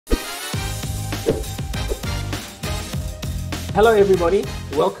Hello everybody,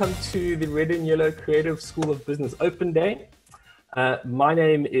 welcome to the Red and Yellow Creative School of Business Open Day. My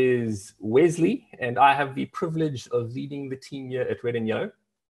name is Wesley and I have the privilege of leading the team here at Red and Yellow.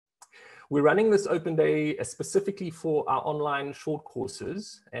 We're running this Open Day specifically for our online short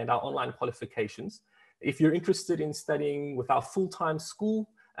courses and our online qualifications. If you're interested in studying with our full-time school,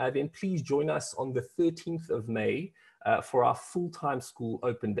 then please join us on the 13th of May for our full-time school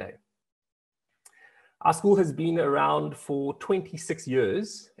Open Day. Our school has been around for 26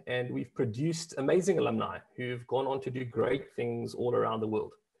 years and we've produced amazing alumni who've gone on to do great things all around the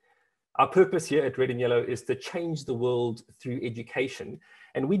world. Our purpose here at Red and Yellow is to change the world through education,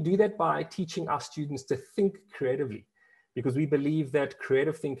 and we do that by teaching our students to think creatively, because we believe that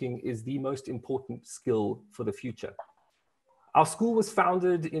creative thinking is the most important skill for the future. Our school was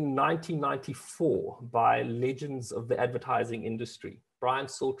founded in 1994 by legends of the advertising industry, Brian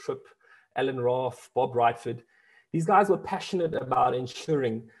Saltrip, Alan Roth, Bob Rightford. These guys were passionate about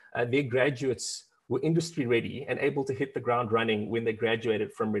ensuring their graduates were industry ready and able to hit the ground running when they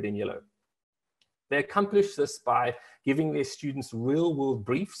graduated from Red and Yellow. They accomplished this by giving their students real world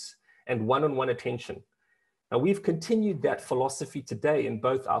briefs and one-on-one attention. Now we've continued that philosophy today in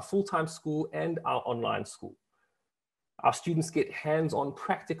both our full-time school and our online school. Our students get hands-on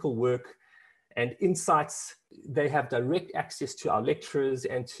practical work and insights. They have direct access to our lecturers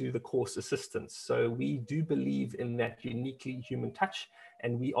and to the course assistants. So we do believe in that uniquely human touch,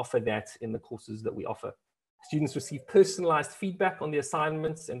 and we offer that in the courses that we offer. Students receive personalized feedback on the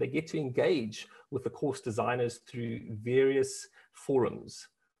assignments, and they get to engage with the course designers through various forums.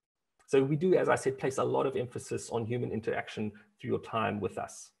 So we do, as I said, place a lot of emphasis on human interaction through your time with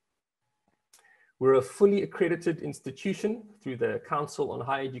us. We're a fully accredited institution through the Council on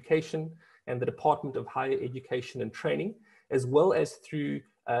Higher Education and the Department of Higher Education and Training, as well as through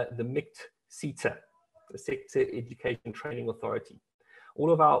the MICT-SETA, the Sector Education Training Authority.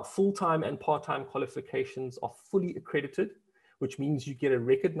 All of our full-time and part-time qualifications are fully accredited, which means you get a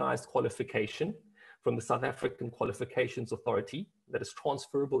recognized qualification from the South African Qualifications Authority that is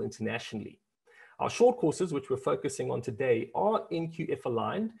transferable internationally. Our short courses, which we're focusing on today, are NQF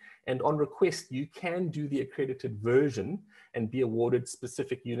aligned, and on request, you can do the accredited version and be awarded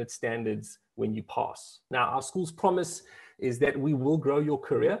specific unit standards when you pass. Now, our school's promise is that we will grow your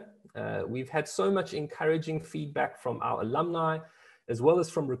career. We've had so much encouraging feedback from our alumni, as well as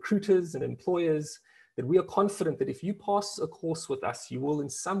from recruiters and employers, that we are confident that if you pass a course with us, you will in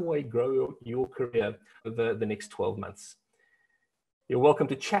some way grow your career over the next 12 months. You're welcome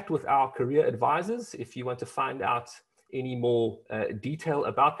to chat with our career advisors if you want to find out any more detail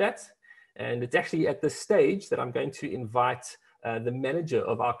about that. And it's actually at this stage that I'm going to invite the manager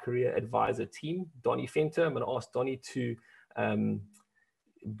of our career advisor team, Donnie Fenter. I'm going to ask Donnie to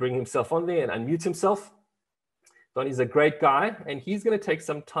bring himself on there and unmute himself. Donnie's a great guy, and he's going to take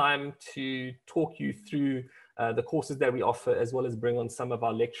some time to talk you through the courses that we offer, as well as bring on some of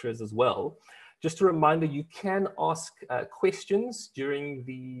our lecturers as well. Just a reminder, you can ask questions during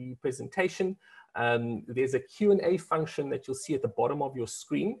the presentation. There's a Q&A function that you'll see at the bottom of your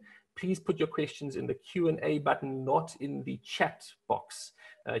screen. Please put your questions in the Q&A button, not in the chat box.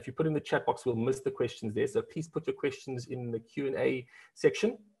 If you put in the chat box, we'll miss the questions there. So please put your questions in the Q&A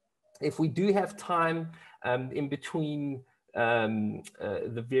section. If we do have time in between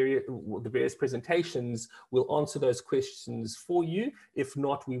the various presentations, we'll answer those questions for you. If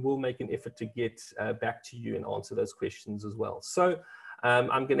not, we will make an effort to get back to you and answer those questions as well. So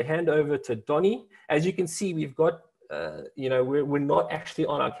I'm going to hand over to Donnie. As you can see, we've got, we're not actually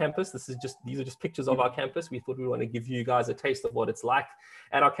on our campus. These are just pictures of our campus. We thought we want to give you guys a taste of what it's like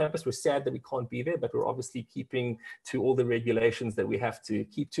at our campus. We're sad that we can't be there, but we're obviously keeping to all the regulations that we have to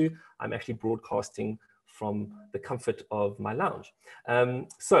keep to. I'm actually broadcasting from the comfort of my lounge.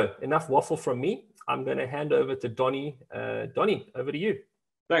 So enough waffle from me. I'm going to hand over to Donnie. Donnie, over to you.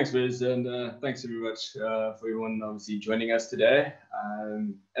 Thanks, Wes, and thanks very much for everyone obviously joining us today.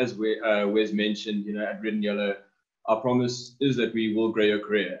 As Wes mentioned, at Red and Yellow, our promise is that we will grow your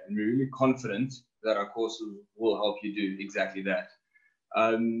career, and we're really confident that our courses will help you do exactly that.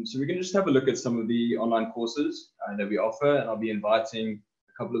 So we're going to just have a look at some of the online courses that we offer, and I'll be inviting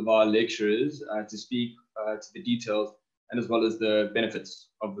a couple of our lecturers to speak to the details and as well as the benefits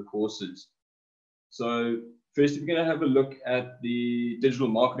of the courses. So first, we're going to have a look at the digital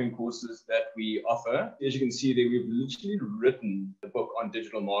marketing courses that we offer. As you can see there, we've literally written the book on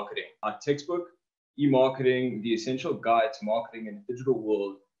digital marketing. Our textbook, E-Marketing, the Essential Guide to Marketing in the Digital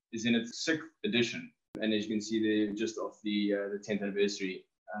World, is in its 6th edition. And as you can see there, just off the 10th anniversary.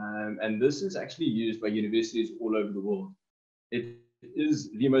 And this is actually used by universities all over the world. It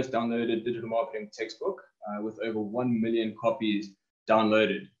is the most downloaded digital marketing textbook with over 1 million copies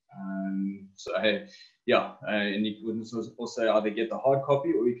downloaded. So yeah, and you can also either get the hard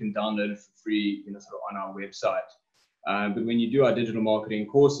copy or you can download it for free, sort of on our website. But when you do our digital marketing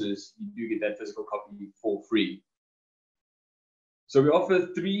courses, you do get that physical copy for free. So we offer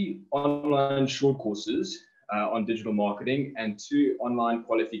 3 online short courses on digital marketing and 2 online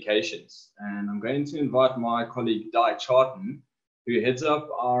qualifications. And I'm going to invite my colleague Di Charton, who heads up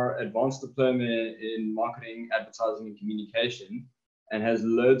our advanced diploma in marketing, advertising, and communication, and has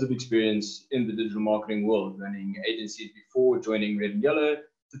loads of experience in the digital marketing world, running agencies before joining Red and Yellow,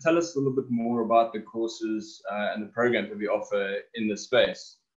 to tell us a little bit more about the courses and the programs that we offer in this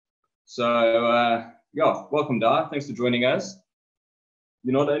space. So yeah, welcome Di, thanks for joining us.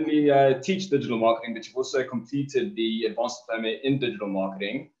 You not only teach digital marketing, but you've also completed the advanced diploma in digital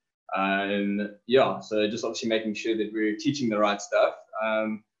marketing. Yeah, so just obviously making sure that we're teaching the right stuff.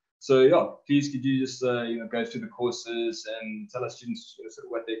 So yeah, please could you just go through the courses and tell our students sort of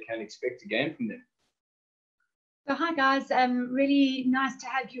what they can expect to gain from them. So hi guys, really nice to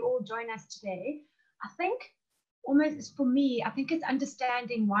have you all join us today. I think almost for me, I think it's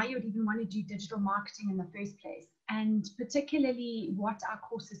understanding why you would even want to do digital marketing in the first place, and particularly what our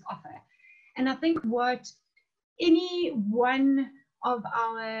courses offer. And I think what any one of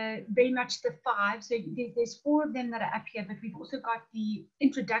our, very much the 5, so there's 4 of them that are up here, but we've also got the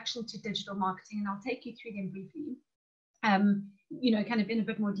introduction to digital marketing, and I'll take you through them briefly, kind of in a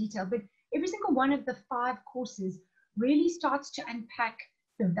bit more detail. But every single one of the 5 courses really starts to unpack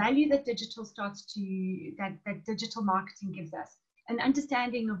the value that digital that digital marketing gives us, an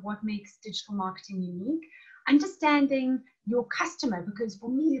understanding of what makes digital marketing unique, understanding your customer, because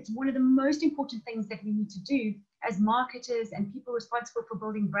for me, it's one of the most important things that we need to do as marketers and people responsible for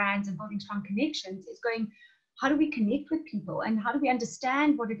building brands and building strong connections, is going, how do we connect with people and how do we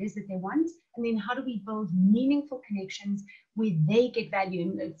understand what it is that they want? And then how do we build meaningful connections where they get value?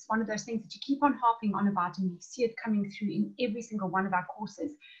 And it's one of those things that you keep on harping on about, and you see it coming through in every single one of our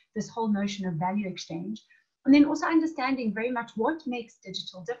courses, this whole notion of value exchange. And then also understanding very much what makes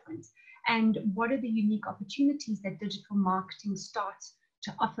digital different and what are the unique opportunities that digital marketing starts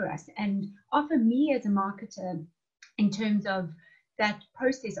to offer us and offer me as a marketer in terms of that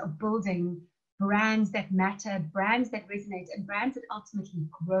process of building brands that matter, brands that resonate, and brands that ultimately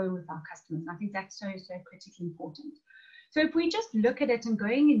grow with our customers. And I think that's so critically important. So if we just look at it and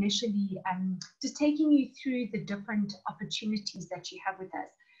going initially, just taking you through the different opportunities that you have with us,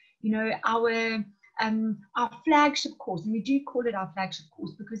 our flagship course, and we do call it our flagship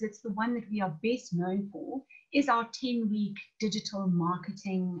course because it's the one that we are best known for, is our 10-week digital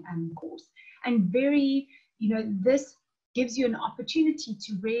marketing course. And this gives you an opportunity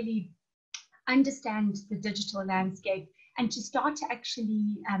to really understand the digital landscape and to start to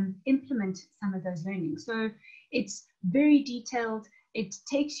actually implement some of those learnings. So it's very detailed. It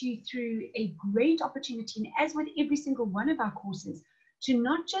takes you through a great opportunity, and as with every single one of our courses, to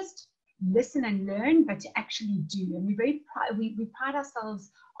not just listen and learn, but to actually do. And we pride ourselves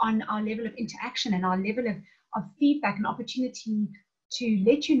on our level of interaction and our level of feedback and opportunity to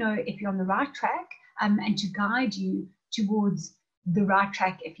let you know if you're on the right track and to guide you towards the right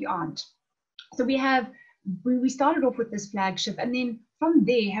track if you aren't. So we started off with this flagship, and then from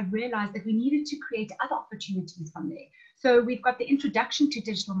there have realized that we needed to create other opportunities from there. So we've got the introduction to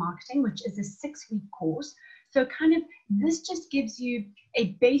digital marketing, which is a 6-week course. So this just gives you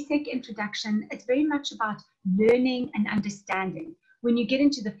a basic introduction. It's very much about learning and understanding. When you get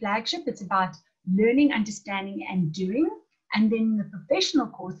into the flagship, it's about learning, understanding, and doing. And then the professional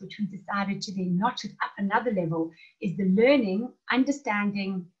course, which we decided to then notch it up another level, is the learning,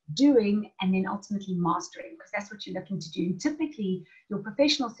 understanding, doing, and then ultimately mastering, because that's what you're looking to do. And typically, your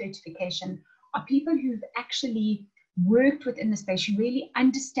professional certification are people who've actually worked within the space, who really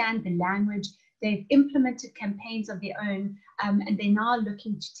understand the language. They've implemented campaigns of their own, and they're now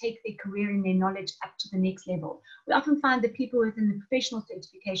looking to take their career and their knowledge up to the next level. We often find that people within the professional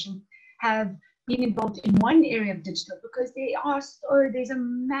certification have been involved in one area of digital because there's a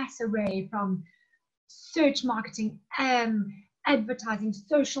mass array from search marketing, advertising,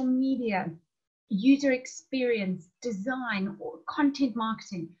 social media, user experience, design, or content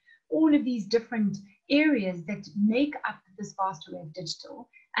marketing, all of these different areas that make up this vast array of digital.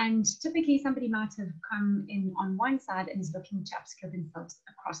 And typically somebody might have come in on one side and is looking to upskill themselves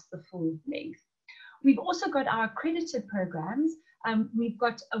across the full length. We've also got our accredited programs. We've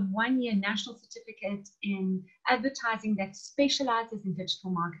got a 1-year national certificate in advertising that specializes in digital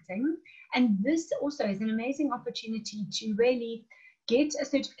marketing. And this also is an amazing opportunity to really get a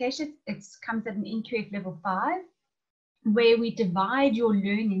certification. It comes at an NQF level 5. where we divide your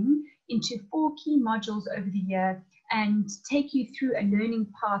learning into 4 key modules over the year and take you through a learning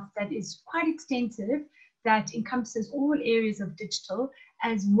path that is quite extensive, that encompasses all areas of digital,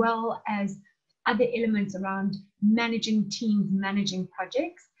 as well as other elements around managing teams, managing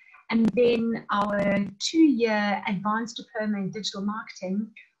projects. And then our 2-year advanced diploma in digital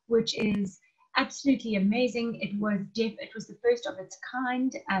marketing, which is absolutely amazing. It was the first of its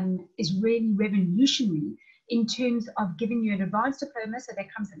kind, is really revolutionary in terms of giving you an advanced diploma. So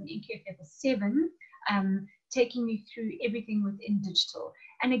that comes at an NQF level 7, taking you through everything within digital.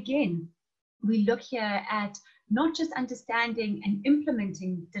 And again, we look here at not just understanding and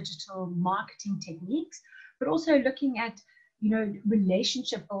implementing digital marketing techniques, but also looking at,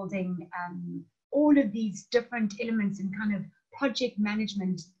 relationship building, all of these different elements and kind of project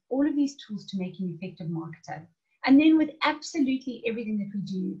management, all of these tools to make an effective marketer. And then with absolutely everything that we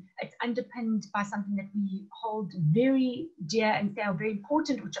do, it's underpinned by something that we hold very dear and say are very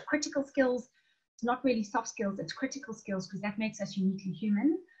important, which are critical skills. It's not really soft skills, it's critical skills, because that makes us uniquely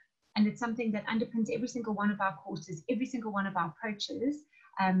human. And it's something that underpins every single one of our courses, every single one of our approaches,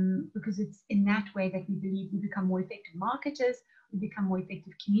 because it's in that way that we believe we become more effective marketers, we become more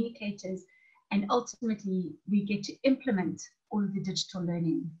effective communicators, and ultimately we get to implement all of the digital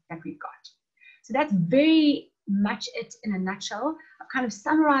learning that we've got. So that's very much it in a nutshell. I've kind of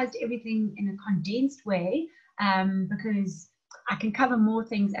summarized everything in a condensed way, because I can cover more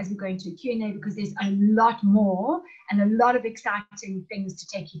things as we go into Q&A, because there's a lot more and a lot of exciting things to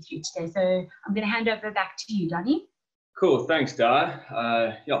take you through today. So I'm going to hand over back to you, Donnie. Cool, thanks, Di.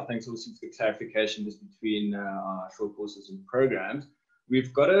 Yeah, thanks also for the clarification just between our short courses and programs.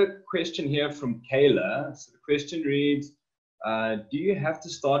 We've got a question here from Kayla. So the question reads, do you have to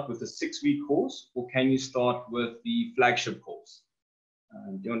start with a 6-week course, or can you start with the flagship course?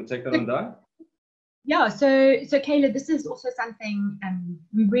 Do you want to take that on, Di? Yeah, so Kayla, this is also something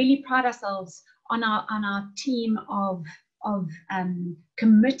we really pride ourselves on our team of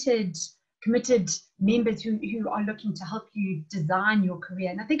committed members who are looking to help you design your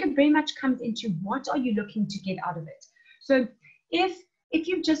career. And I think it very much comes into what are you looking to get out of it. So if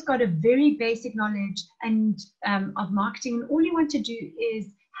you've just got a very basic knowledge and of marketing, and all you want to do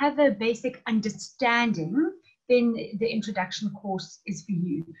is have a basic understanding, then the introduction course is for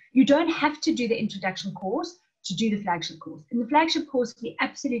you. You don't have to do the introduction course to do the flagship course. In the flagship course, we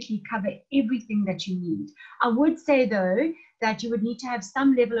absolutely cover everything that you need. I would say, though, that you would need to have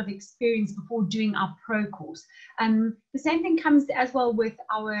some level of experience before doing our pro course. The same thing comes as well with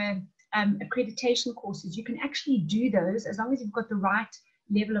our accreditation courses. You can actually do those as long as you've got the right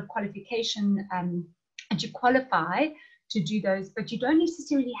level of qualification and you qualify to do those, but you don't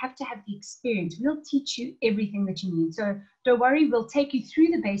necessarily have to have the experience. We'll teach you everything that you need. So don't worry, we'll take you through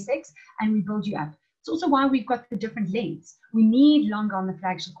the basics and we build you up. It's also why we've got the different lengths. We need longer on the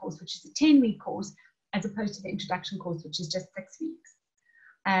flagship course, which is a 10-week course, as opposed to the introduction course, which is just 6 weeks.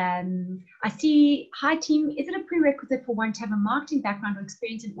 I see, hi team, is it a prerequisite for one to have a marketing background or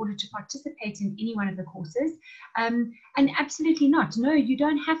experience in order to participate in any one of the courses? And absolutely not. No, you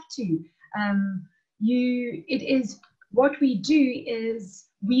don't have to. What we do is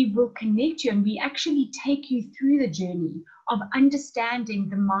we will connect you and we actually take you through the journey of understanding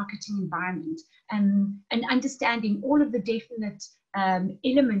the marketing environment and understanding all of the definite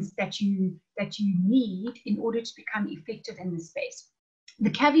elements that you need in order to become effective in this space. The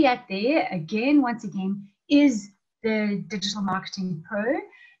caveat there, once again, is the Digital Marketing Pro.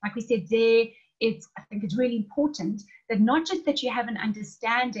 Like we said there, I think it's really important that not just that you have an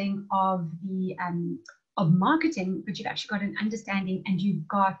understanding of the of marketing, but you've actually got an understanding and you've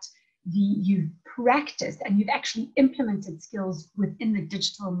practiced and you've actually implemented skills within the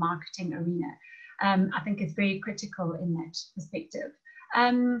digital marketing arena. I think it's very critical in that perspective.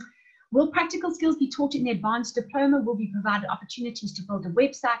 Will practical skills be taught in the advanced diploma? Will be provided opportunities to build a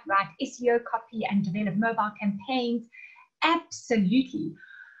website, write SEO copy, and develop mobile campaigns? Absolutely.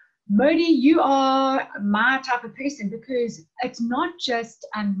 Modi, you are my type of person, because it's not just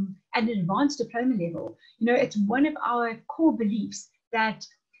at an advanced diploma level. It's one of our core beliefs that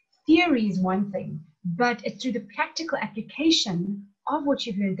theory is one thing, but it's through the practical application of what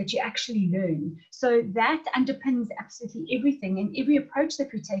you've learned that you actually learn. So that underpins absolutely everything, and every approach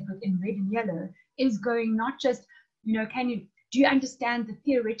that we take within Red and Yellow is going not just, do you understand the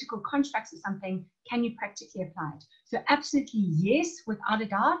theoretical constructs of something? Can you practically apply it? So absolutely yes, without a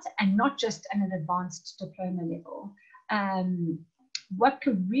doubt, and not just at an advanced diploma level. What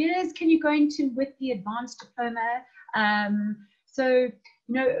careers can you go into with the advanced diploma?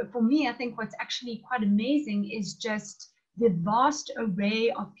 For me, I think what's actually quite amazing is just the vast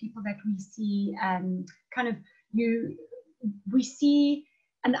array of people that we see. we see,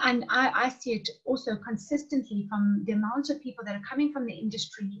 and I see it also consistently from the amount of people that are coming from the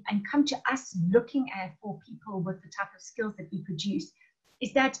industry and come to us looking at for people with the type of skills that we produce,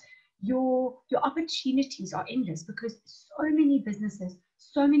 is that your opportunities are endless, because so many businesses,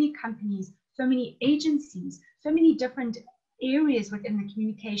 so many companies, so many agencies, so many different areas within the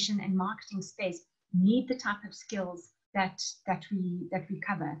communication and marketing space need the type of skills that we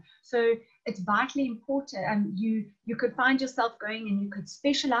cover. So it's vitally important. You could find yourself going and you could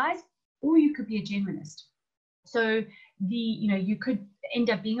specialize, or you could be a generalist. So you could end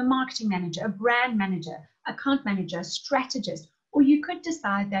up being a marketing manager, a brand manager, account manager, a strategist, or you could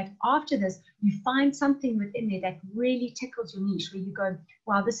decide that after this you find something within there that really tickles your niche, where you go,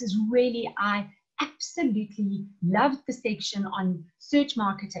 wow, this is really, I absolutely loved the section on search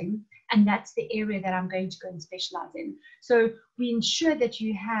marketing, and that's the area that I'm going to go and specialize in. So we ensure that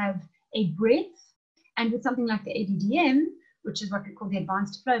you have a breadth, and with something like the ADDM, which is what we call the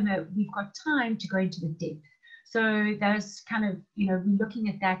advanced diploma, we've got time to go into the depth. So there's kind of, we're looking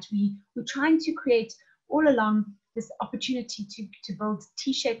at that. We're trying to create all along this opportunity to build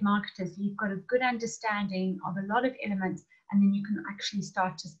T-shaped marketers. You've got a good understanding of a lot of elements, and then you can actually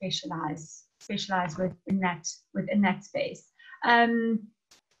start to specialize within that space.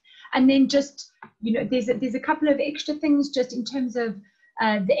 And then just, there's a couple of extra things just in terms of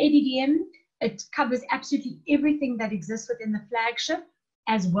the ADDM. It covers absolutely everything that exists within the flagship,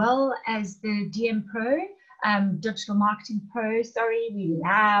 as well as the DM Pro, Digital Marketing Pro. Sorry, we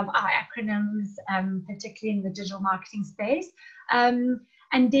love our acronyms, particularly in the digital marketing space. And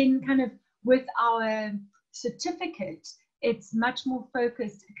then kind of with our certificate, it's much more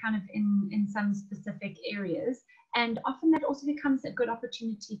focused kind of in some specific areas. And often that also becomes a good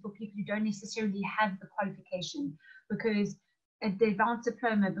opportunity for people who don't necessarily have the qualification, because at the advanced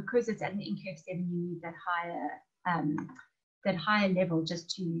diploma, because it's at an NQF 7, you need that higher level just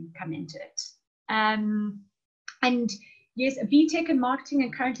to come into it. And yes, a BTEC in marketing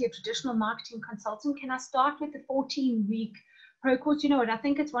and currently a traditional marketing consultant. Can I start with the 14-week pro course? You know what, I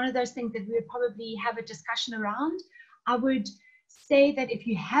think it's one of those things that we would probably have a discussion around. I would say that if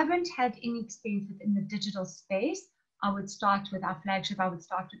you haven't had any experience within the digital space, I would start with our flagship. I would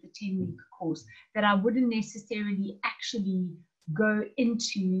start with the 10-week course, that I wouldn't necessarily actually go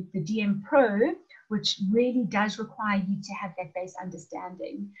into the DM Pro, which really does require you to have that base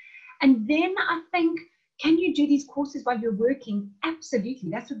understanding. And then I think, can you do these courses while you're working? Absolutely.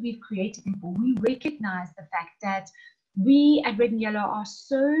 That's what we've created them for. We recognize the fact that we at Red and Yellow are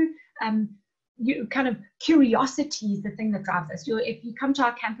so kind of curiosity is the thing that drives us. If you come to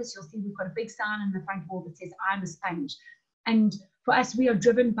our campus, you'll see we've got a big sign on the front wall that says, I'm a sponge. And for us, we are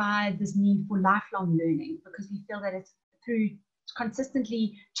driven by this need for lifelong learning, because we feel that it's through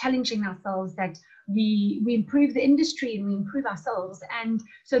consistently challenging ourselves that we improve the industry and we improve ourselves. And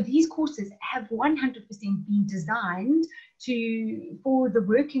so these courses have 100% been designed for the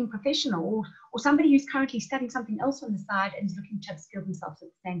working professional, or somebody who's currently studying something else on the side and is looking to upskill themselves at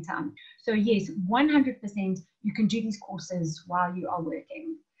the same time. So yes, 100% you can do these courses while you are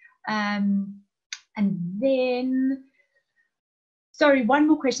working. And then, sorry, one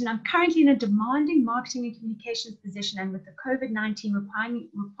more question. I'm currently in a demanding marketing and communications position, and with the COVID-19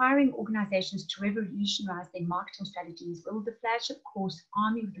 requiring organizations to revolutionize their marketing strategies, will the flagship course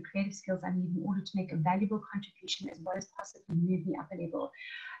arm me with the creative skills I need in order to make a valuable contribution, as well as possibly move me up a level?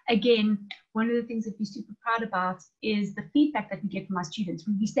 Again, one of the things that we're super proud about is the feedback that we get from our students.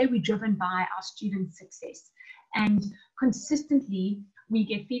 When we say we're driven by our students' success, and consistently we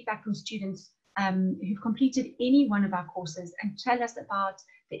get feedback from students who've completed any one of our courses and tell us about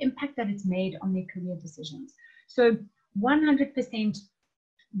the impact that it's made on their career decisions. So 100%,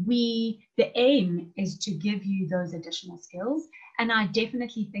 the aim is to give you those additional skills. And I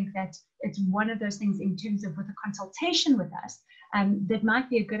definitely think that it's one of those things in terms of with a consultation with us, that might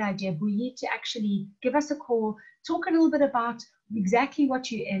be a good idea for you to actually give us a call, talk a little bit about exactly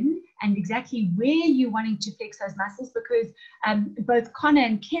what you're in and exactly where you're wanting to flex those muscles, because both Connor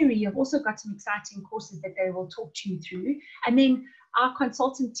and Kerry have also got some exciting courses that they will talk to you through. And then our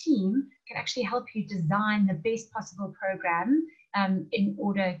consultant team can actually help you design the best possible program in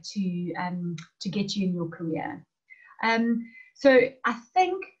order to get you in your career. So I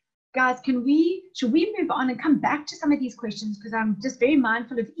think, guys, should we move on and come back to some of these questions, because I'm just very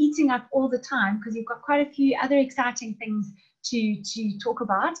mindful of eating up all the time, because you've got quite a few other exciting things to talk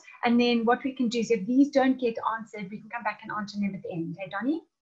about. And then what we can do is, if these don't get answered, we can come back and answer them at the end. Hey, Donnie?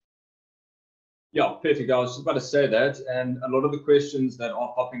 Yeah, perfect. I was just about to say that, and a lot of the questions that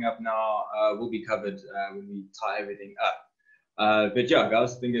are popping up now will be covered when we tie everything up. But yeah,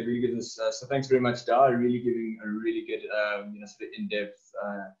 guys, I think it really gives us, so thanks very much, Dar, really giving a really good, sort of in-depth,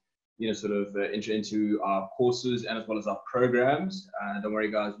 intro into our courses and as well as our programs. Don't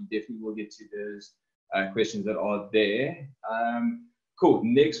worry, guys, we definitely will get to those questions that are there. Cool.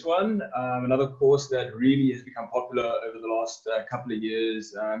 Next one, another course that really has become popular over the last couple of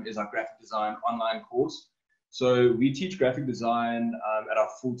years is our graphic design online course. So we teach graphic design at our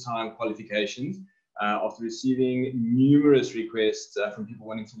full-time qualifications. After receiving numerous requests from people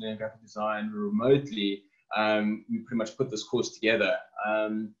wanting to learn graphic design remotely, we pretty much put this course together.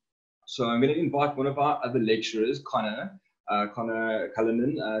 So I'm going to invite one of our other lecturers, Connor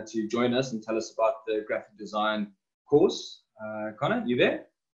Cullinan, to join us and tell us about the graphic design course. Connor, you there?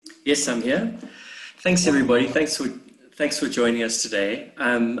 Yes, I'm here. Thanks, everybody. Thanks for joining us today.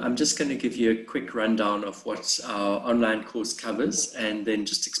 I'm just going to give you a quick rundown of what our online course covers, and then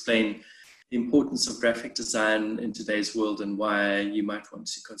just explain the importance of graphic design in today's world and why you might want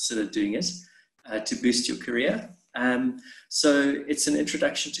to consider doing it to boost your career. So it's an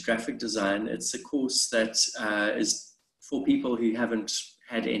introduction to graphic design. It's a course that is for people who haven't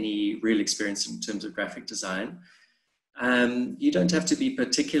had any real experience in terms of graphic design. You don't have to be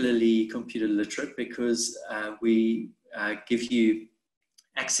particularly computer literate, because we give you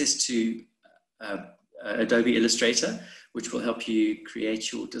access to Adobe Illustrator, which will help you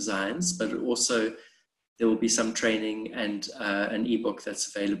create your designs, but also there will be some training and an ebook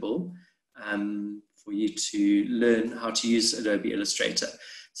that's available for you to learn how to use Adobe Illustrator.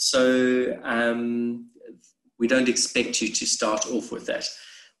 So we don't expect you to start off with that.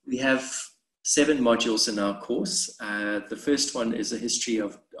 We have 7 modules in our course. The first one is a history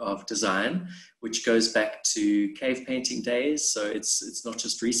of design, which goes back to cave painting days. So it's not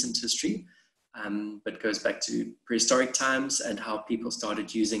just recent history, but goes back to prehistoric times and how people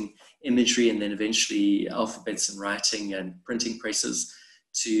started using imagery, and then eventually alphabets and writing and printing presses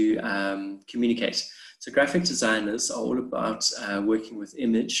to communicate. So graphic designers are all about working with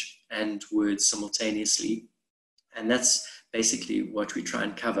image and words simultaneously. And that's basically what we try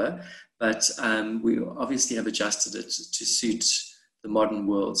and cover. But we obviously have adjusted it to suit the modern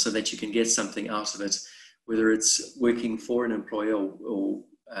world so that you can get something out of it, whether it's working for an employer or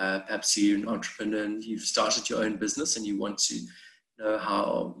perhaps you're an entrepreneur and you've started your own business and you want to know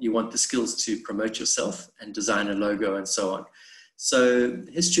how you want the skills to promote yourself and design a logo and so on. So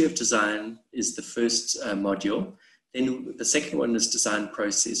history of design is the first module. Then the second one is design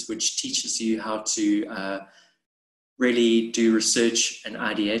process, which teaches you how to really do research and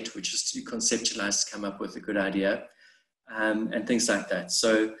ideate, which is to conceptualize, to come up with a good idea, and things like that.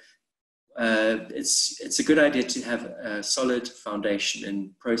 So it's a good idea to have a solid foundation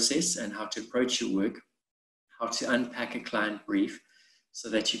in process and how to approach your work, how to unpack a client brief so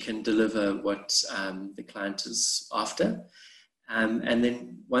that you can deliver what the client is after. And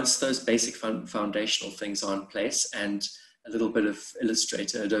then once those basic foundational things are in place and a little bit of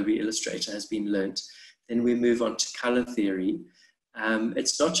Illustrator, Adobe Illustrator has been learned, then we move on to color theory.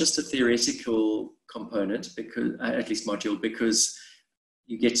 It's not just a theoretical component, because at least module, because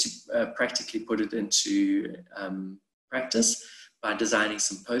you get to practically put it into practice by designing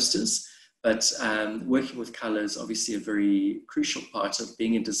some posters. But working with color is obviously a very crucial part of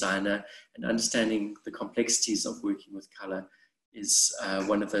being a designer, and understanding the complexities of working with color is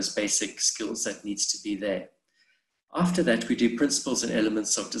one of those basic skills that needs to be there. After that, we do principles and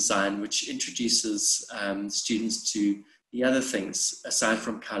elements of design, which introduces students to the other things aside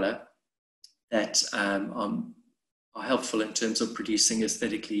from color that are helpful in terms of producing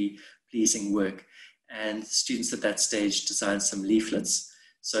aesthetically pleasing work. And students at that stage design some leaflets.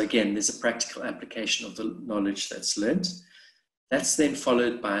 So again, there's a practical application of the knowledge that's learned. That's then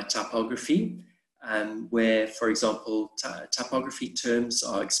followed by typography, where, for example, typography terms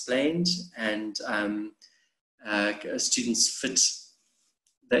are explained, and students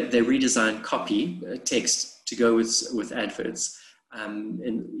they redesign copy, text, to go with adverts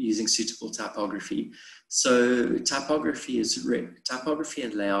in using suitable typography. So typography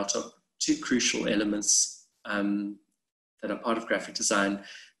and layout are 2 crucial elements that are part of graphic design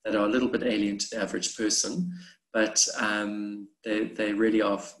that are a little bit alien to the average person, but they really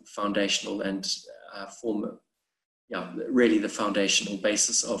are foundational and form really the foundational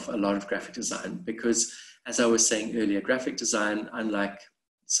basis of a lot of graphic design. Because, as I was saying earlier, graphic design, unlike,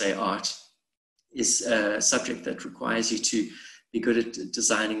 say, art, is a subject that requires you to be good at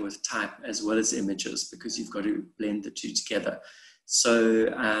designing with type as well as images, because you've got to blend the 2 together. So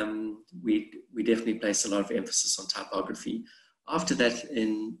we definitely place a lot of emphasis on typography. After that,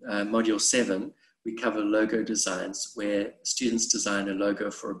 in module 7, we cover logo designs, where students design a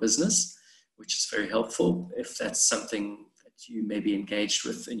logo for a business, which is very helpful if that's something that you may be engaged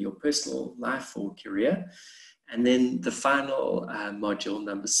with in your personal life or career. And then the final module,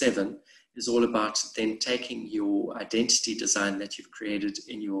 number 7, is all about then taking your identity design that you've created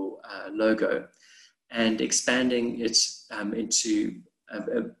in your logo and expanding it into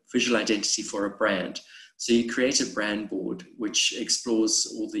a visual identity for a brand. So you create a brand board which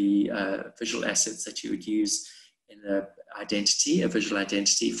explores all the visual assets that you would use in a visual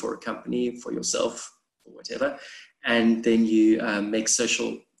identity for a company, for yourself, or whatever. And then you make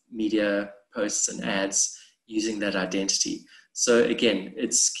social media posts and ads using that identity. So again,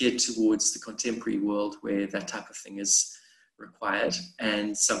 it's geared towards the contemporary world where that type of thing is required,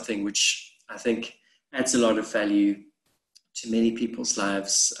 and something which I think adds a lot of value to many people's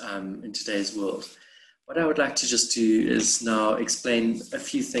lives in today's world. What I would like to just do is now explain a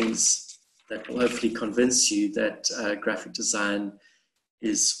few things that will hopefully convince you that graphic design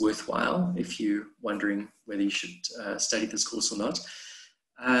is worthwhile if you're wondering whether you should study this course or not.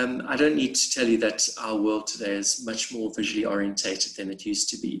 I don't need to tell you that our world today is much more visually orientated than it used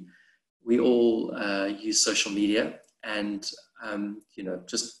to be. We all use social media, and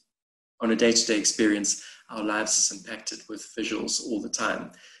just on a day-to-day experience, our lives is impacted with visuals all the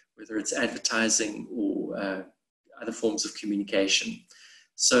time, whether it's advertising or other forms of communication.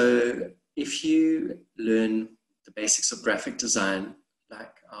 So if you learn the basics of graphic design,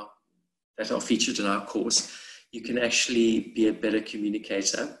 that are featured in our course, you can actually be a better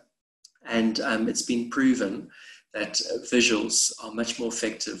communicator. And it's been proven that visuals are a much more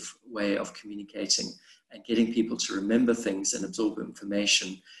effective way of communicating and getting people to remember things and absorb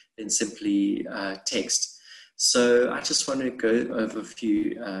information than simply text. So I just want to go over a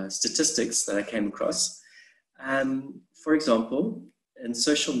few statistics that I came across. For example, in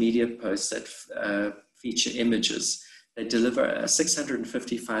social media posts that feature images, they deliver a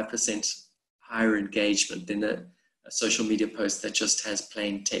 655% higher engagement than a social media post that just has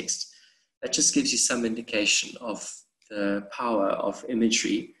plain text. That just gives you some indication of the power of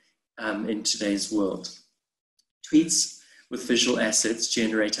imagery in today's world. Tweets with visual assets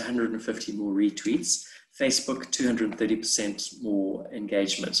generate 150 more retweets. Facebook, 230% more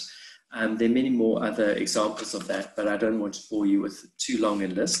engagement. There are many more other examples of that, but I don't want to bore you with too long a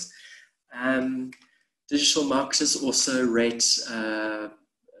list. Digital marketers also rate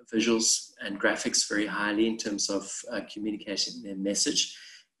visuals and graphics very highly in terms of communicating their message.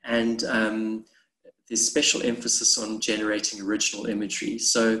 And there's special emphasis on generating original imagery.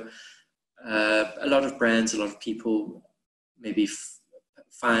 So a lot of brands, a lot of people maybe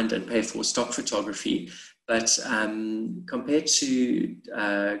find and pay for stock photography, but compared to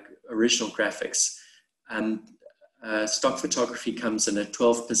original graphics, stock photography comes in at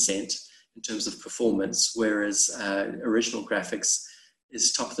 12% in terms of performance, whereas original graphics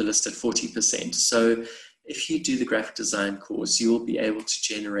is top of the list at 40%. So if you do the graphic design course, you will be able to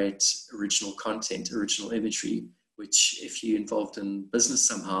generate original content, original imagery, which if you're involved in business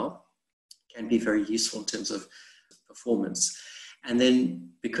somehow, can be very useful in terms of performance. And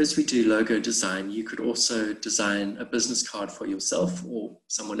then because we do logo design, you could also design a business card for yourself or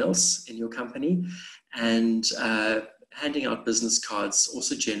someone else in your company. And handing out business cards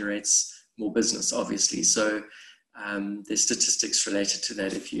also generates more business, obviously. So there's statistics related to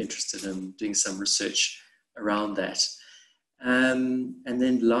that if you're interested in doing some research around that. And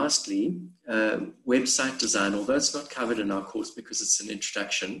then lastly, website design, although it's not covered in our course because it's an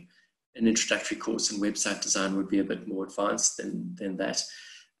introductory course, and website design would be a bit more advanced than that.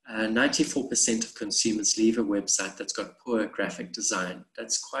 94% of consumers leave a website that's got poor graphic design.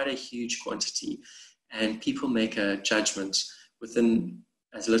 That's quite a huge quantity. And people make a judgment within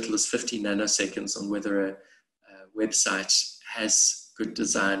as little as 50 nanoseconds on whether a website has good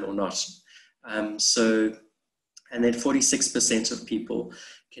design or not. And then 46% of people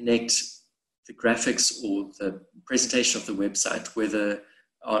connect the graphics or the presentation of the website, whether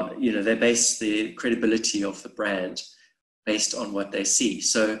they base the credibility of the brand based on what they see.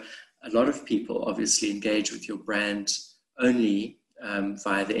 So a lot of people obviously engage with your brand only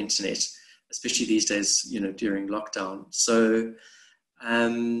via the internet, especially these days, during lockdown. So,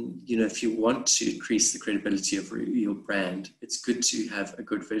 if you want to increase the credibility of your brand, it's good to have a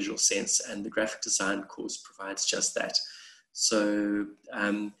good visual sense, and the graphic design course provides just that. So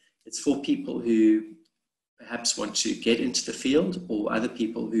it's for people who perhaps want to get into the field, or other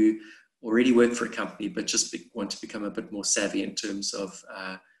people who already work for a company but just want to become a bit more savvy in terms of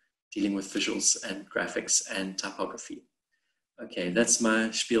dealing with visuals and graphics and typography. Okay, that's my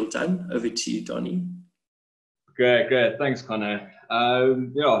spiel done. Over to you, Donnie. Great. Thanks, Connor.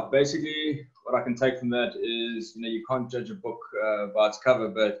 Basically what I can take from that is, you can't judge a book by its cover,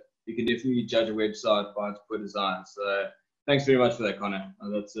 but you can definitely judge a website by its poor design. So Thanks very much for that, Connor.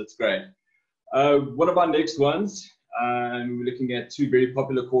 That's great. One of our next ones, we're looking at two very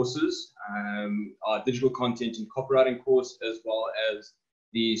popular courses, our digital content and copywriting course, as well as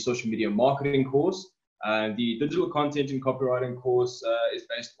the social media marketing course. The digital content and copywriting course is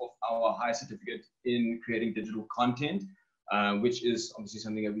based off our high certificate in creating digital content, which is obviously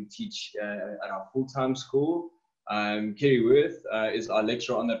something that we teach at our full-time school. Kerry Worth is our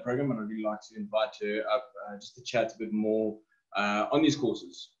lecturer on that program, and I'd really like to invite her up just to chat a bit more on these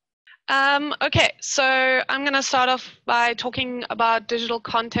courses. Okay, so I'm going to start off by talking about digital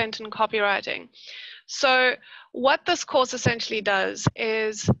content and copywriting. So what this course essentially does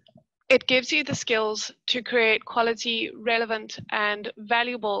is it gives you the skills to create quality, relevant, and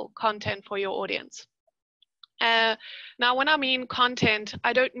valuable content for your audience. Now, when I mean content,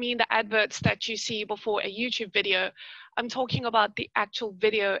 I don't mean the adverts that you see before a YouTube video. I'm talking about the actual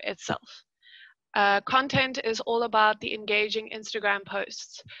video itself. Content is all about the engaging Instagram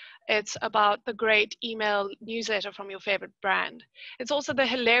posts. It's about the great email newsletter from your favorite brand. It's also the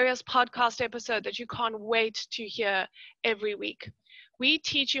hilarious podcast episode that you can't wait to hear every week. We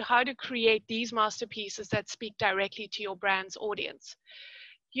teach you how to create these masterpieces that speak directly to your brand's audience.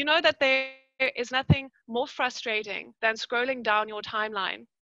 You know that there is nothing more frustrating than scrolling down your timeline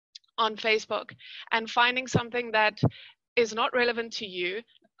on Facebook and finding something that is not relevant to you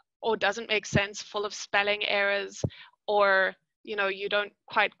or doesn't make sense, full of spelling errors, or you don't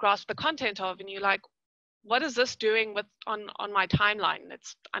quite grasp the content of, and you're like, what is this doing on my timeline?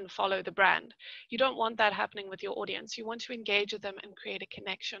 Let's unfollow the brand. You don't want that happening with your audience. You want to engage with them and create a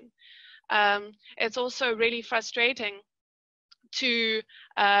connection. It's also really frustrating to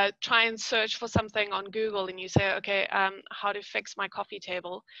try and search for something on Google, and you say, okay, how to fix my coffee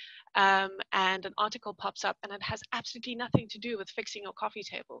table, and an article pops up and it has absolutely nothing to do with fixing your coffee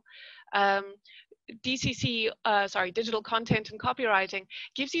table. Digital content and copywriting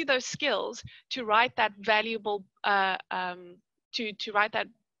gives you those skills to write that valuable to write that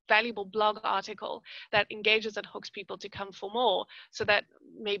valuable blog article that engages and hooks people to come for more, so that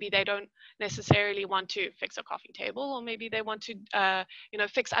maybe they don't necessarily want to fix a coffee table, or maybe they want to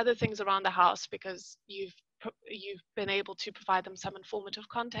fix other things around the house because you've been able to provide them some informative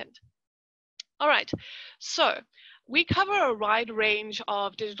content. All right, so we cover a wide range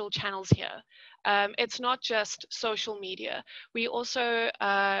of digital channels here. It's not just social media. We also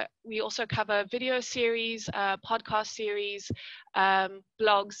cover video series, podcast series,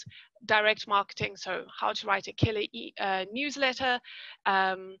 blogs, direct marketing, so how to write a killer newsletter.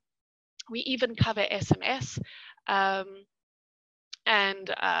 We even cover SMS. And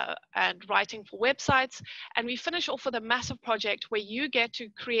writing for websites, and we finish off with a massive project where you get to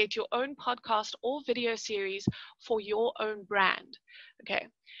create your own podcast or video series for your own brand. Okay,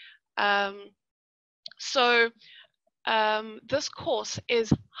 this course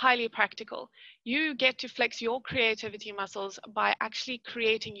is highly practical. You get to flex your creativity muscles by actually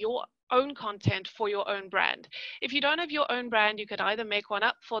creating your own content for your own brand. If you don't have your own brand, you could either make one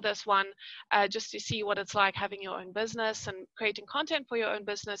up for this one just to see what it's like having your own business and creating content for your own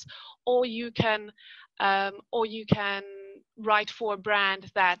business, or you can write for a brand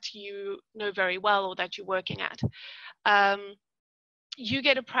that you know very well or that you're working at. You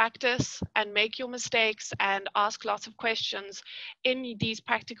get to practice and make your mistakes and ask lots of questions in these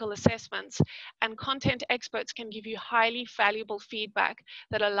practical assessments, and content experts can give you highly valuable feedback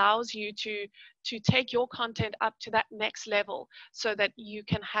that allows you to take your content up to that next level so that you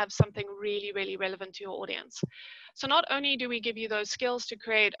can have something really, really relevant to your audience. So not only do we give you those skills to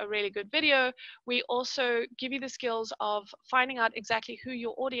create a really good video, we also give you the skills of finding out exactly who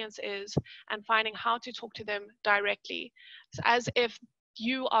your audience is and finding how to talk to them directly. It's as if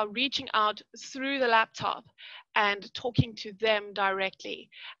you are reaching out through the laptop and talking to them directly,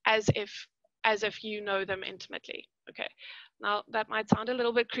 as if you know them intimately. Okay, now that might sound a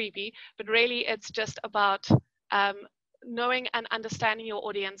little bit creepy, but really it's just about knowing and understanding your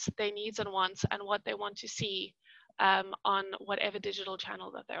audience, their needs and wants, and what they want to see on whatever digital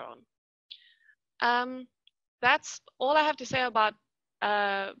channel that they're on. That's all I have to say about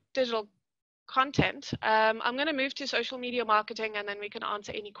digital content. I'm going to move to social media marketing, and then we can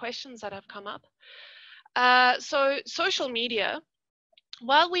answer any questions that have come up. So social media,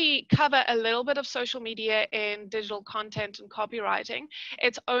 while we cover a little bit of social media in digital content and copywriting,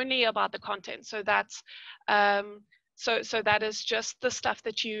 it's only about the content. So that's so that is just the stuff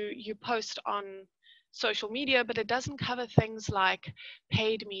that you post on social media, but it doesn't cover things like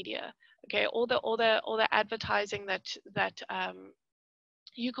paid media. Okay, all the advertising that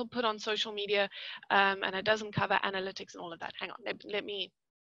you can put on social media, and it doesn't cover analytics and all of that. Hang on, let me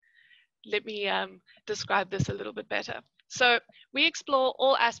describe this a little bit better. So we explore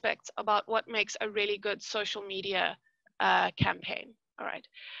all aspects about what makes a really good social media campaign. All right.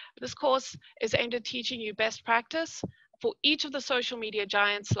 This course is aimed at teaching you best practice for each of the social media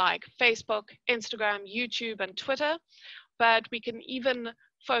giants like Facebook, Instagram, YouTube, and Twitter. But we can even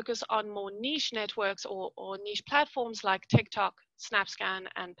focus on more niche networks or niche platforms like TikTok, SnapScan,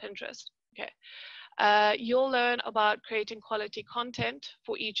 and Pinterest. Okay. You'll learn about creating quality content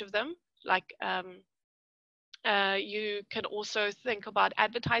for each of them, like you can also think about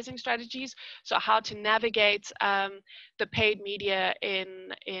advertising strategies, so how to navigate the paid media in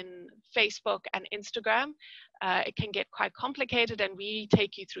Facebook and Instagram. It can get quite complicated, and we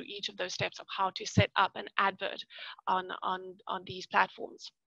take you through each of those steps of how to set up an advert on these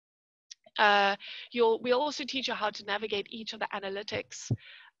platforms. We'll also teach you how to navigate each of the analytics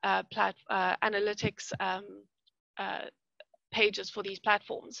pages for these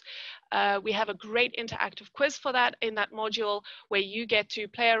platforms. We have a great interactive quiz for that in that module, where you get to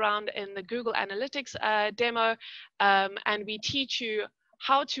play around in the Google Analytics demo, and we teach you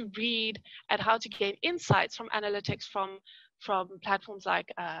how to read and how to gain insights from analytics from platforms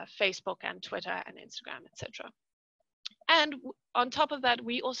like Facebook and Twitter and Instagram, etc. And on top of that,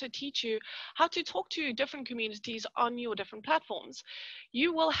 we also teach you how to talk to different communities on your different platforms.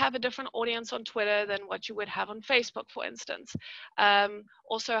 You will have a different audience on Twitter than what you would have on Facebook, for instance.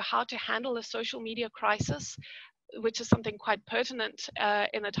 Also, how to handle a social media crisis, which is something quite pertinent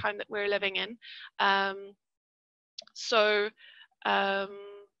in the time that we're living in. I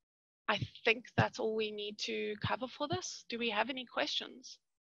think that's all we need to cover for this. Do we have any questions?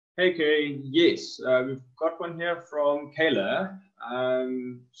 Hey, Kerry. Yes, we've got one here from Kayla.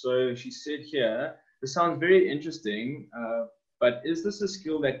 So she said here, this sounds very interesting, but is this a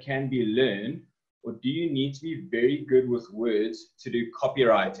skill that can be learned, or do you need to be very good with words to do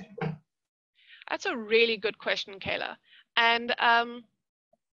copywriting? That's a really good question, Kayla. And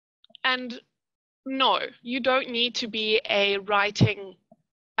no, you don't need to be a writing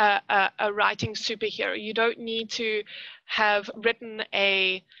superhero. You don't need to have written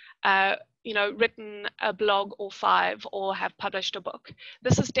a blog or 5 or have published a book.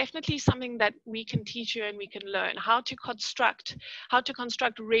 This is definitely something that we can teach you and we can learn how to construct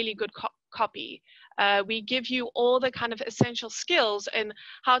really good copy. We give you all the kind of essential skills in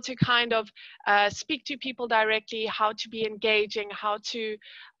how to kind of speak to people directly, how to be engaging, how to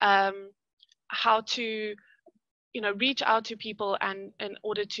reach out to people and in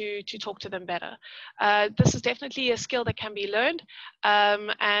order to talk to them better. This is definitely a skill that can be learned,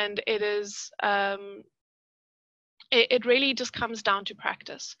 and it is it really just comes down to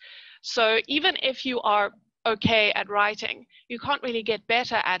practice. So even if you are okay at writing, you can't really get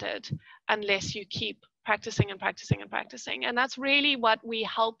better at it unless you keep practicing and practicing and practicing. And that's really what we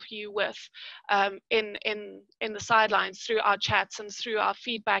help you with in the sidelines, through our chats and through our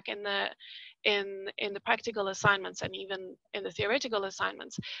feedback in the practical assignments and even in the theoretical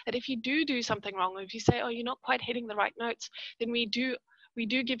assignments, that if you do something wrong, or if you say, oh, you're not quite hitting the right notes, then we do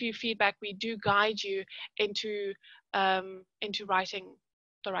give you feedback. We do guide you into writing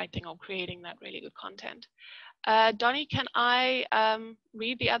the right thing or creating that really good content. Donnie, can I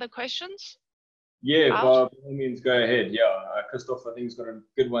read the other questions? Yeah, by all means, go ahead. Yeah, Christoph, I think, has got a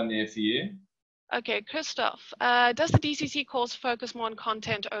good one there for you. Okay, Christoph, does the DCC course focus more on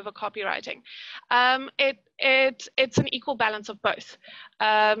content over copywriting? It's an equal balance of both.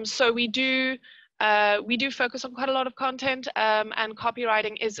 So we do focus on quite a lot of content, and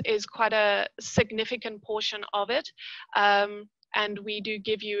copywriting is quite a significant portion of it. And we do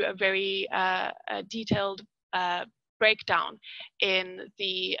give you a very detailed breakdown in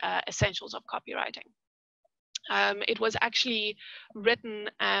the essentials of copywriting. It was actually written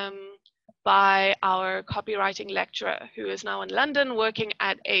by our copywriting lecturer, who is now in London working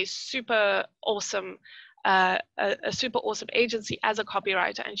at a super awesome agency as a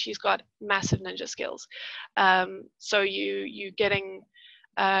copywriter, and she's got massive ninja skills. So you're getting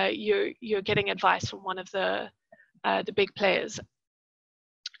advice from one of the big players.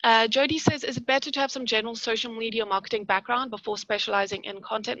 Jody says, is it better to have some general social media marketing background before specializing in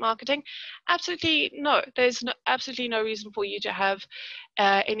content marketing? Absolutely no. There's absolutely no reason for you to have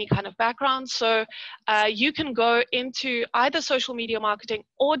any kind of background. So you can go into either social media marketing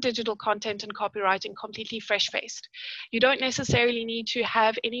or digital content and copywriting completely fresh-faced. You don't necessarily need to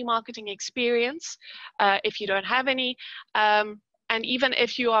have any marketing experience if you don't have any. And even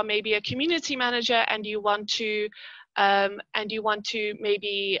if you are maybe a community manager and you want to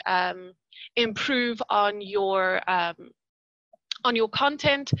maybe improve on your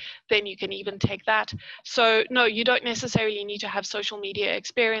content, then you can even take that. So no, you don't necessarily need to have social media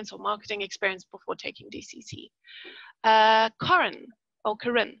experience or marketing experience before taking DCC. Corinne.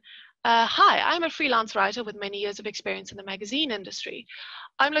 Hi, I'm a freelance writer with many years of experience in the magazine industry.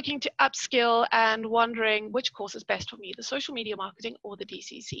 I'm looking to upskill and wondering which course is best for me, the social media marketing or the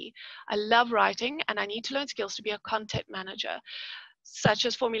DCC. I love writing and I need to learn skills to be a content manager, such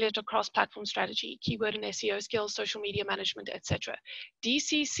as formulated cross-platform strategy, keyword and SEO skills, social media management, etc.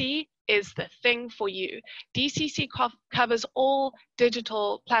 DCC is the thing for you. DCC covers all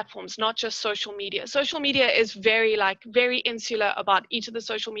digital platforms, not just social media. Social media is very insular about each of the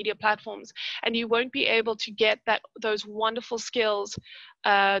social media platforms, and you won't be able to get those wonderful skills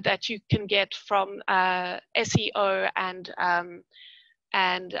that you can get from SEO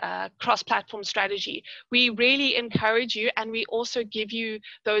and cross-platform strategy. We really encourage you, and we also give you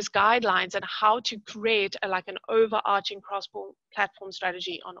those guidelines on how to create an overarching cross-platform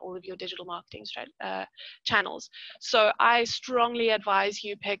strategy on all of your digital marketing channels. So I strongly advise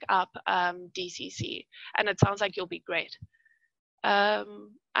you pick up DCC, and it sounds like you'll be great.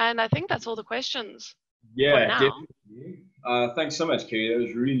 And I think that's all the questions. Yeah, definitely. Thanks so much, Kerry. That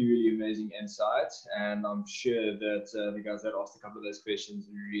was really, really amazing insights. And I'm sure that the guys that asked a couple of those questions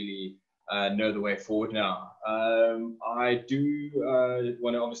really know the way forward now. I do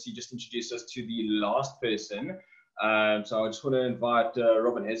want to obviously just introduce us to the last person. So I just want to invite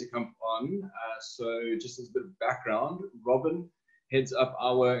Robin Hezekamp on. So just as a bit of background, Robin heads up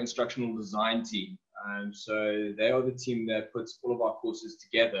our instructional design team. So they are the team that puts all of our courses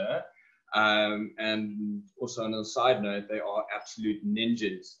together. And also on a side note, they are absolute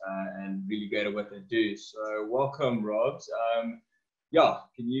ninjas and really great at what they do. So welcome, Robs. Yeah,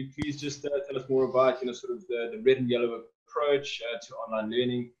 can you please just tell us more about sort of the red and yellow approach to online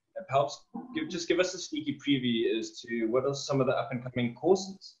learning, and perhaps give us a sneaky preview as to what are some of the up and coming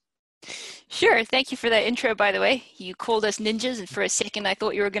courses. Sure. Thank you for that intro, by the way. You called us ninjas, and for a second I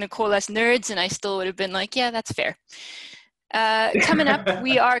thought you were going to call us nerds, and I still would have been like, yeah, that's fair. Coming up,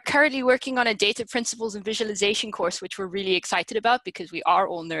 we are currently working on a data principles and visualization course, which we're really excited about because we are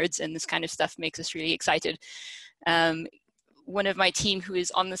all nerds and this kind of stuff makes us really excited. One of my team who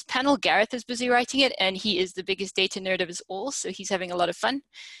is on this panel, Gareth, is busy writing it, and he is the biggest data nerd of us all, so he's having a lot of fun.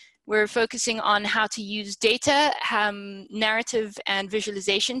 We're focusing on how to use data, narrative, and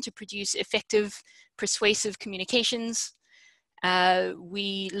visualization to produce effective, persuasive communications.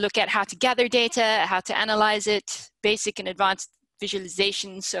 We look at how to gather data, how to analyze it, basic and advanced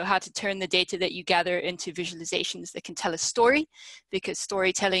visualizations, so how to turn the data that you gather into visualizations that can tell a story, because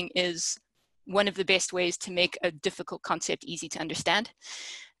storytelling is one of the best ways to make a difficult concept easy to understand.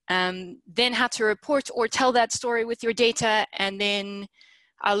 Then how to report or tell that story with your data, and then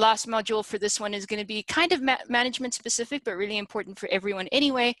our last module for this one is going to be kind of management specific, but really important for everyone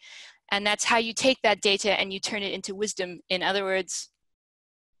anyway. And that's how you take that data and you turn it into wisdom. In other words,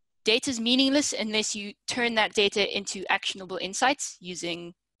 data is meaningless unless you turn that data into actionable insights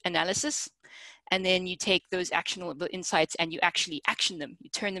using analysis. And then you take those actionable insights and you actually action them.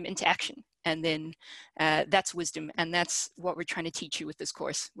 You turn them into action. And then that's wisdom. And that's what we're trying to teach you with this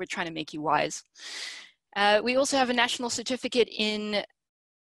course. We're trying to make you wise. We also have a national certificate in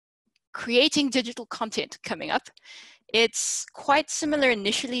creating digital content coming up. It's quite similar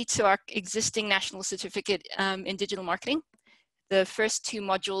initially to our existing national certificate in digital marketing. The first two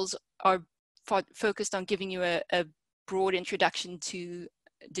modules are focused on giving you a broad introduction to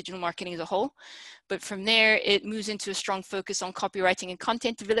digital marketing as a whole. But from there, it moves into a strong focus on copywriting and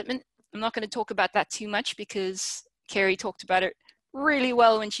content development. I'm not going to talk about that too much because Kerry talked about it really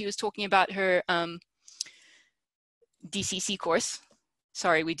well when she was talking about her DCC course.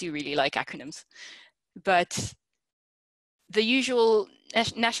 Sorry, we do really like acronyms. But the usual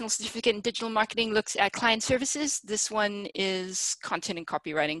national certificate in digital marketing looks at client services. This one is content and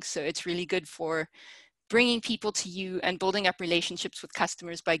copywriting. So it's really good for bringing people to you and building up relationships with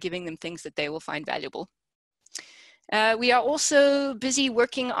customers by giving them things that they will find valuable. We are also busy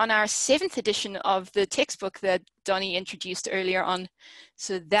working on our 7th edition of the textbook that Donnie introduced earlier on.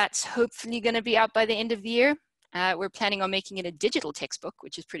 So that's hopefully going to be out by the end of the year. We're planning on making it a digital textbook,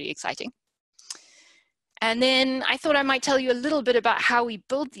 which is pretty exciting. And then I thought I might tell you a little bit about how we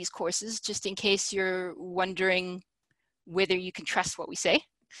build these courses, just in case you're wondering whether you can trust what we say.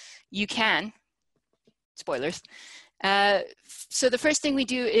 You can. Spoilers. So the first thing we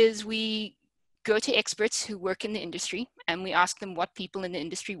do is we go to experts who work in the industry and we ask them what people in the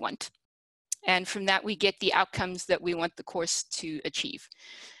industry want. And from that, we get the outcomes that we want the course to achieve.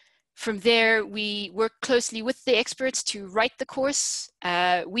 From there, we work closely with the experts to write the course.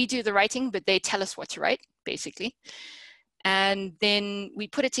 We do the writing, but they tell us what to write, basically. And then we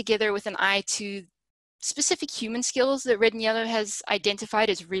put it together with an eye to specific human skills that Red and Yellow has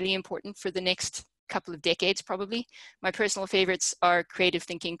identified as really important for the next couple of decades probably. My personal favorites are creative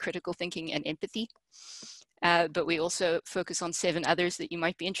thinking, critical thinking, and empathy. But we also focus on 7 others that you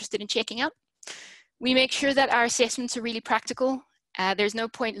might be interested in checking out. We make sure that our assessments are really practical. There's no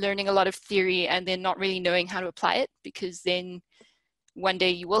point learning a lot of theory and then not really knowing how to apply it, because then one day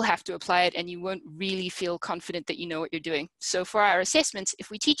you will have to apply it and you won't really feel confident that you know what you're doing. So for our assessments, if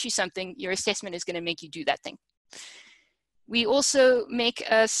we teach you something, your assessment is going to make you do that thing. We also make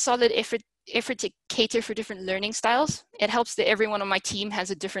a solid effort to cater for different learning styles. It helps that everyone on my team has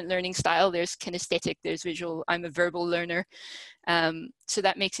a different learning style. There's kinesthetic, there's visual, I'm a verbal learner. So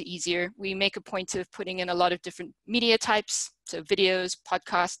that makes it easier. We make a point of putting in a lot of different media types, so videos,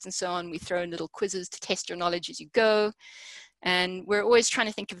 podcasts, and so on. We throw in little quizzes to test your knowledge as you go. And we're always trying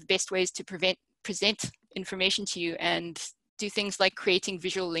to think of the best ways to present information to you, and do things like creating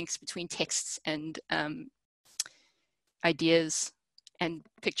visual links between texts and ideas and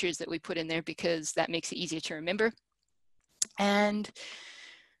pictures that we put in there, because that makes it easier to remember. And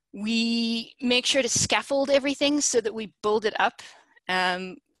we make sure to scaffold everything so that we build it up.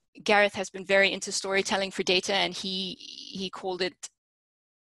 Gareth has been very into storytelling for data, and he called it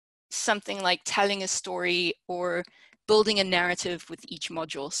something like telling a story or building a narrative with each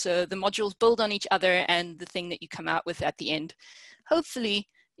module. So the modules build on each other, and the thing that you come out with at the end, hopefully,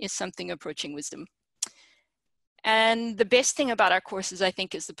 is something approaching wisdom. And the best thing about our courses, I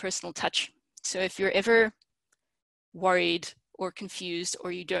think, is the personal touch. So if you're ever worried or confused,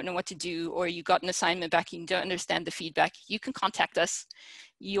 or you don't know what to do, or you got an assignment back and you don't understand the feedback, you can contact us.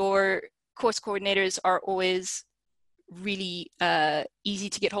 Your course coordinators are always really easy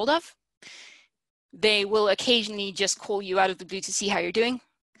to get hold of. They will occasionally just call you out of the blue to see how you're doing.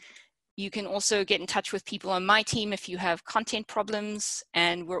 You can also get in touch with people on my team if you have content problems,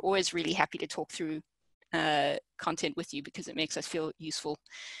 and we're always really happy to talk through content with you, because it makes us feel useful.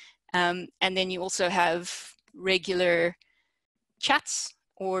 And then you also have regular chats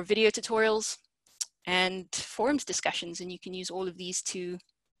or video tutorials and forums discussions, and you can use all of these to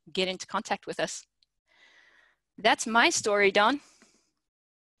get into contact with us. That's my story, Don.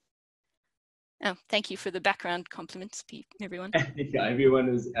 Oh, thank you for the background compliments, everyone. Yeah, everyone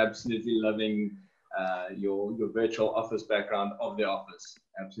is absolutely loving your virtual office background of the office.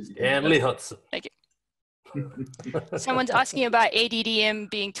 Absolutely. Stanley Hudson. Thank you. Someone's asking about ADDM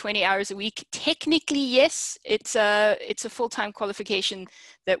being 20 hours a week. Technically, yes, it's a full-time qualification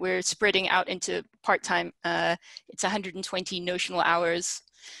that we're spreading out into part-time. It's 120 notional hours,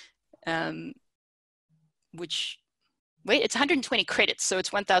 it's 120 credits, so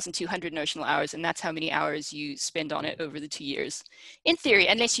it's 1,200 notional hours, and that's how many hours you spend on it over the 2 years, in theory,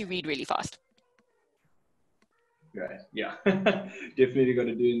 unless you read really fast. Right. Yeah, definitely got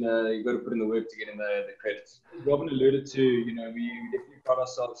to you got to put in the work to get in the credits. As Robin alluded to, we definitely pride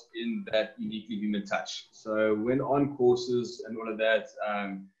ourselves in that uniquely human touch. So when on courses and all of that,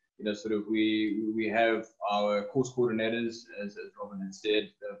 sort of we have our course coordinators, as Robin had said,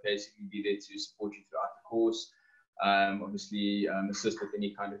 basically be there to support you throughout the course. Obviously, assist with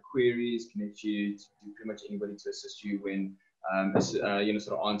any kind of queries, connect you to pretty much anybody to assist you when sort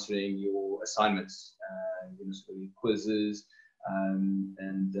of answering your assignments, sort of quizzes,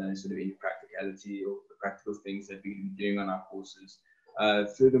 and sort of any practicality or the practical things that we're doing on our courses.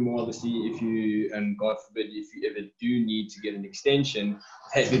 Furthermore, obviously, if you, and God forbid, if you ever do need to get an extension,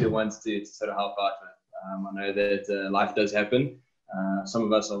 they'd be the ones to sort of help out with. I know that life does happen. Some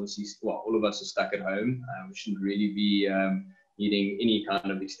of us obviously, well, all of us are stuck at home. We shouldn't really be needing any kind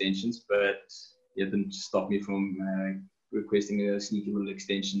of extensions, but it didn't stop me from requesting a sneaky little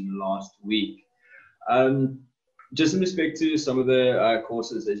extension last week. Just in respect to some of the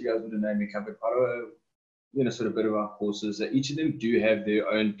courses, as you guys would have known, we covered quite a sort of bit of our courses. Each of them do have their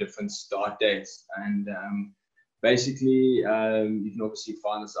own different start dates, and basically you can obviously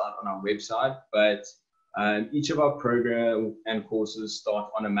find this out on our website, but each of our program and courses start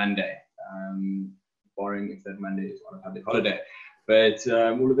on a Monday, barring if that Monday is on a public holiday. But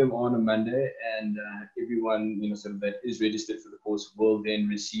all of them are on a Monday, and everyone sort of that is registered for the course will then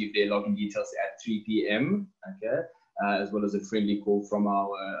receive their login details at 3 p.m. Okay, as well as a friendly call from our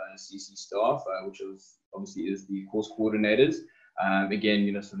CC staff, which obviously is the course coordinators.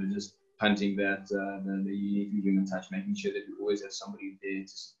 Again, sort of just punting that the unique human touch, making sure that we always have somebody there to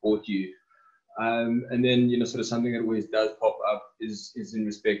support you. And then sort of something that always does pop up is in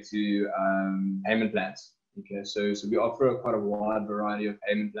respect to payment plans. Okay, so we offer quite a wide variety of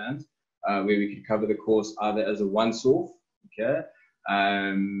payment plans where we could cover the course either as a once-off, okay,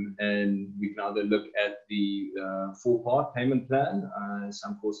 and we can either look at the 4-part payment plan.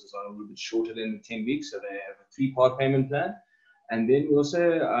 Some courses are a little bit shorter than the 10 weeks, so they have a 3-part payment plan. And then we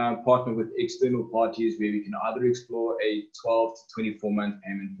also partner with external parties where we can either explore a 12 to 24-month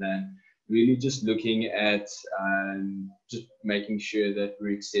payment plan, really just looking at just making sure that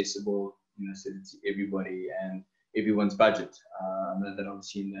we're accessible, so to everybody and everyone's budget. I know that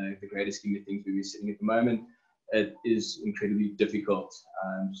obviously in the greater scheme of things where we're sitting at the moment, it is incredibly difficult.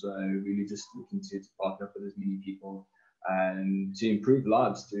 So really just looking to partner up with as many people and to improve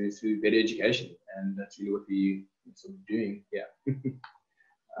lives through better education. And that's really what we're sort of doing. Yeah.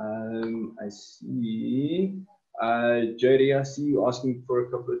 I see. Jody, I see you asking for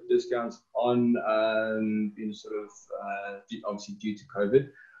a couple of discounts on, sort of, obviously due to COVID.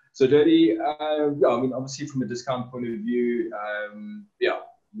 So Jody, yeah, I mean, obviously from a discount point of view, yeah,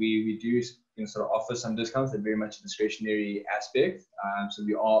 we do sort of offer some discounts. They're very much a discretionary aspect. So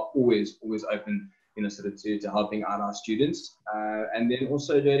we are always open, sort of to helping out our students. And then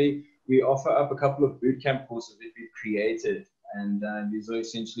also, Jody, we offer up a couple of bootcamp courses that we've created. And these are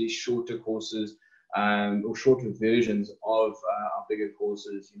essentially shorter courses or shorter versions of our bigger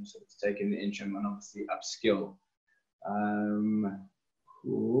courses, sort of to take in the interim and obviously upskill.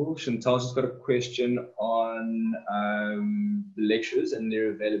 Cool. Chantal's just got a question on the lectures and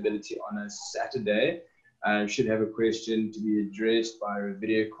their availability on a Saturday. Should have a question to be addressed via a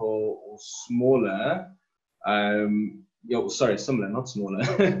video call or smaller. Yeah, sorry, similar, not smaller.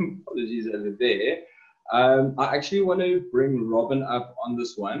 Apologies over there. I actually want to bring Robin up on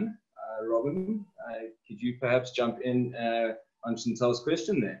this one. Robin, could you perhaps jump in on Chantal's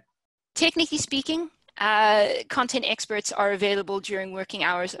question there? Technically speaking, content experts are available during working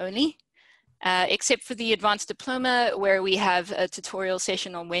hours only, except for the advanced diploma where we have a tutorial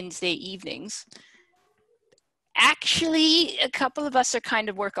session on Wednesday evenings. Actually, a couple of us are kind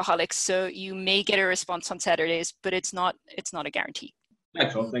of workaholics, so you may get a response on Saturdays, but it's not a guarantee.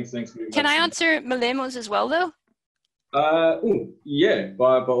 Natural. Thanks very much. Can I answer Malemos as well, though? Yeah,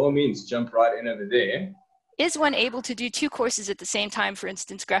 by all means, jump right in over there. Is one able to do 2 courses at the same time, for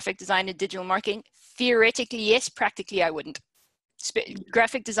instance, graphic design and digital marketing? Theoretically, yes. Practically, I wouldn't.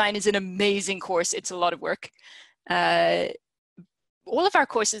 Graphic design is an amazing course. It's a lot of work. All of our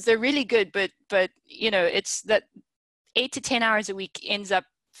courses, they're really good, but it's that 8 to 10 hours a week ends up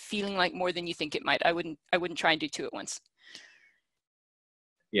feeling like more than you think it might. I wouldn't try and do 2 at once.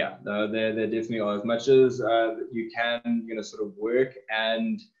 Yeah, there definitely are. As much as you can, sort of work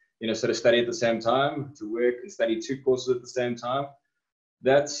and sort of study at the same time, to work and study 2 courses at the same time,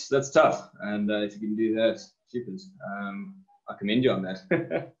 that's tough. And if you can do that, cheapers, I commend you on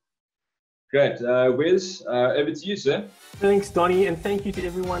that. Great. Wes, over to you, sir. Thanks, Donnie, and thank you to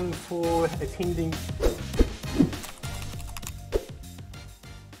everyone for attending